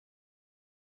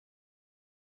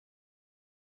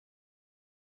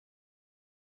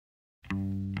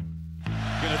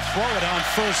throw it on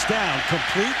first down.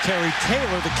 Complete. Kerry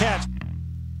Taylor the catch.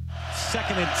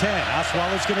 2nd and 10.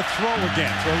 Osweiler's going to throw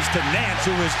again. Throws to Nance,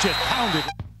 who is just pounded.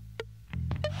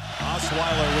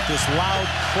 Osweiler with this loud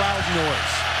crowd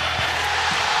noise.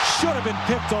 Should have been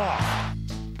picked off.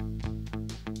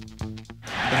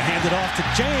 Gonna hand it off to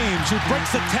James, who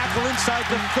breaks the tackle inside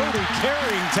the 30,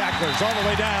 carrying tacklers all the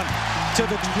way down to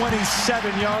the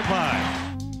 27-yard line.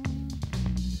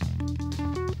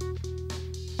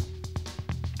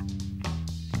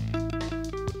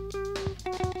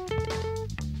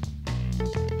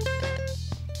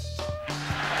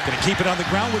 Gonna keep it on the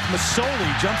ground with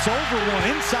Masoli. Jumps over one,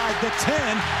 inside the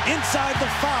 10, inside the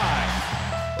 5.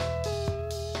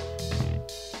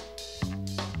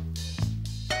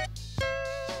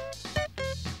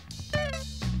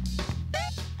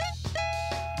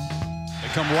 They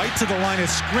come right to the line of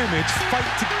scrimmage, fight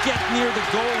to get near the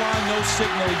goal line, no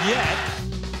signal yet.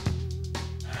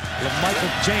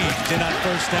 LaMichael James in on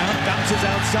first down, bounces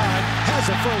outside, has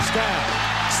a first down.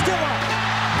 Still up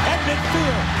at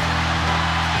midfield.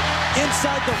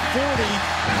 Inside the 40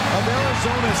 of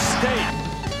Arizona State.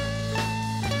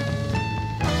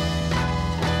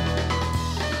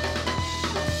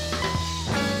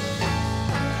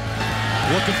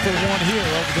 Looking for one here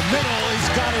over the middle.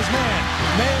 He's got his man.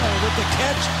 Mayo with the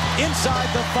catch inside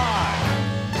the 5.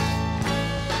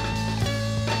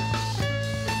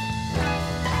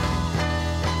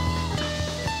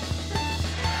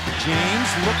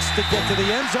 James looks to get to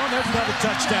the end zone. There's another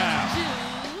touchdown.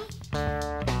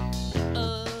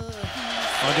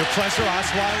 Under pressure,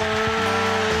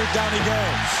 Osweiler, down he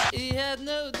goes. He had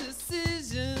no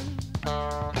decision.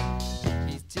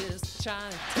 He's just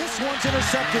trying. This one's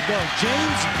intercepted though.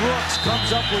 James Brooks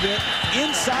comes up with it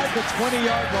inside the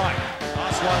 20-yard line.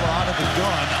 Osweiler out of the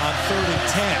gun on 3rd and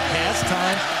 10. Pass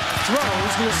time,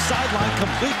 throws near sideline,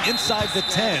 complete inside the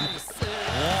 10.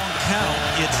 Long count,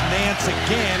 it's Nance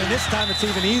again, and this time it's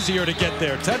even easier to get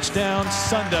there. Touchdown,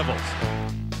 Sun Devils.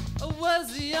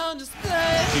 Was he on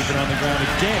display? Keep it on the ground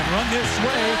again. Run this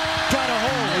way. Got a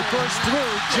hole. He bursts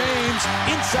through. James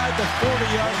inside the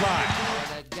 40-yard line.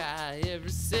 That guy ever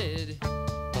said,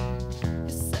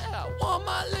 he said, I want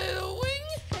my little wing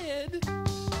head. He'd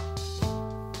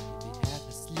be half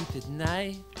asleep at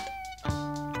night.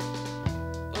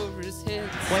 Over his head.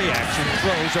 Play action.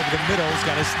 Throws over the middle. He's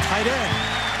got his tight end.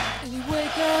 And he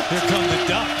wake up. Here come the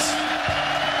Ducks.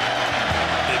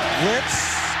 Big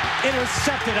blitz.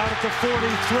 Intercepted out at the 43.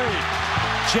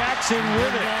 Jackson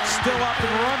with it, still up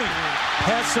and running.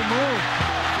 Has some room.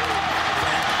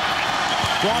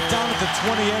 Brought down at the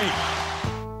 28.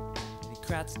 And he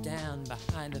crouched down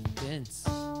behind the fence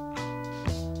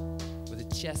with a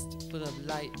chest full of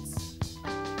lights.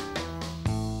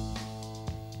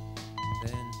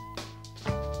 Then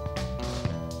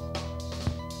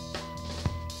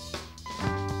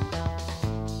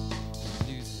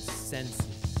he loses his senses.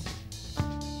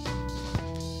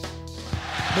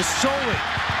 Masoli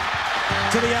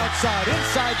to the outside,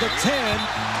 inside the 10,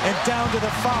 and down to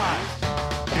the 5.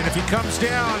 And if he comes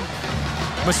down,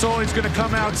 Masoli's going to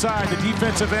come outside. The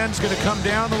defensive end's going to come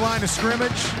down the line of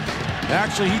scrimmage.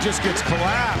 Actually, he just gets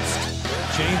collapsed.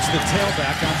 James the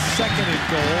tailback on 2nd and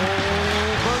goal.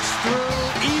 Bursts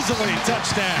through easily.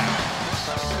 Touchdown.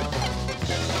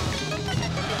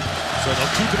 So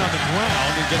they'll keep it on the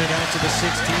ground and get it out to the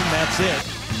 16. That's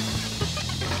it.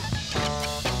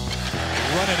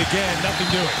 Run it again, nothing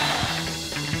doing.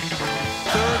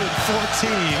 3rd and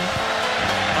 14.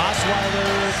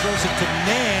 Osweiler throws it to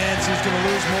Nance, who's going to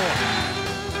lose more.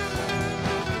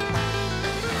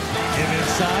 Get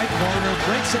inside, Warner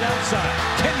breaks it outside.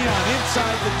 Kenyon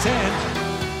inside the 10.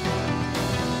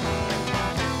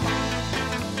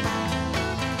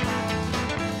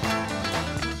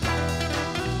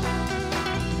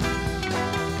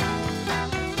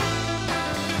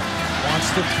 Wants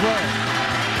to throw.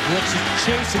 Brooks is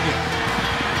chasing it.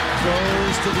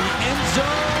 Throws to the end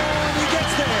zone. He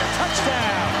gets there.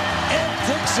 Touchdown. Ed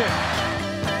Dixon.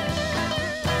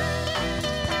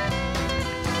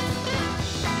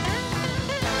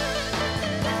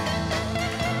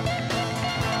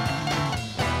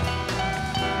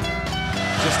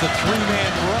 Just a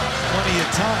 3-man rush. Plenty of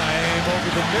time over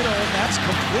the middle, and that's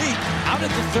complete. Out at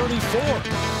the 34.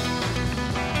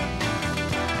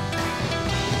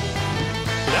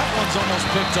 That one's almost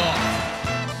picked off.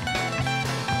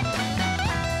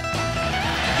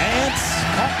 Nance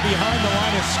caught behind the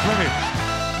line of scrimmage.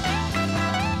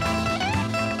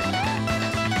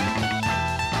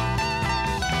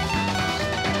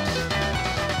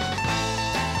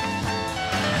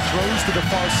 Throws to the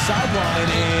far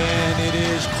sideline, and it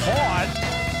is caught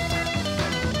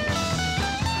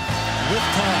with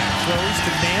time. throws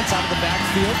to Nance out of the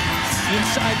backfield.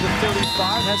 Inside the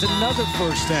 35, has another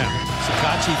first down.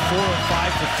 Sakachi 4 of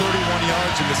 5 for 31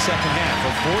 yards in the second half.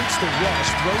 Avoids the rush,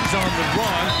 throws on the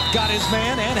run, got his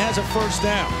man, and has a first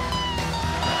down.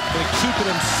 Going to keep it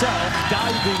himself,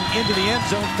 diving into the end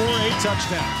zone for a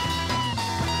touchdown.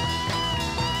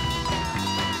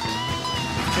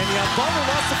 Kenyon Barner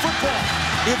lost the football.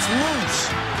 It's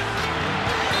loose.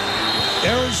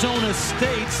 Arizona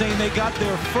State saying they got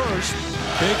there first.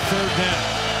 Big third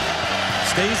down.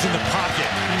 Stays in the pocket.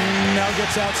 Now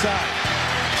gets outside.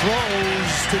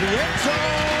 Throws to the end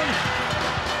zone.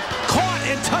 Caught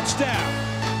and touchdown.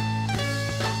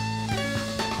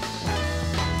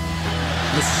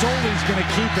 Masoli's going to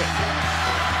keep it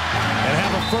and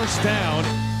have a first down.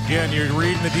 Again, you're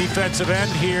reading the defensive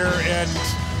end here, and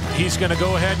he's going to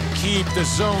go ahead and keep the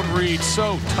zone read.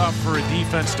 So tough for a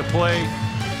defense to play.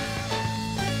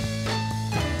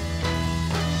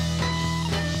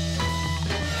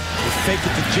 Fake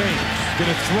it to James. Going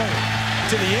to throw it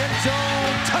to the end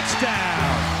zone.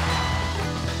 Touchdown.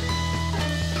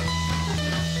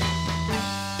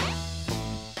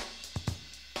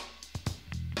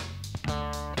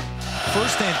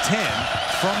 First and 10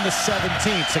 from the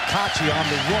 17. Sakachi on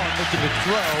the run, looking to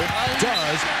throw.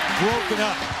 Does. Broken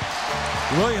up.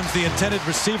 Williams, the intended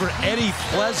receiver. Eddie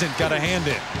Pleasant got a hand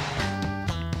in.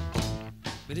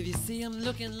 But if you see him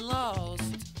looking lost,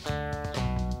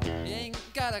 you ain't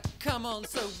gotta come on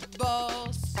so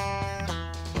boss.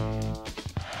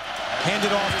 Hand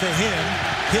it off to him.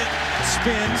 Hit,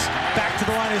 spins, back to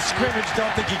the line of scrimmage.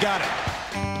 Don't think he got it.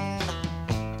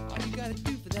 All you gotta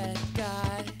do for that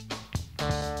guy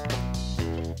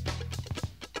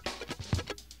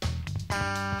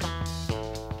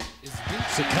is reach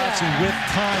Sakachi down. with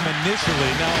time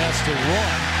initially, now has to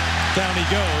run. Down he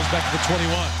goes, back to the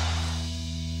 21.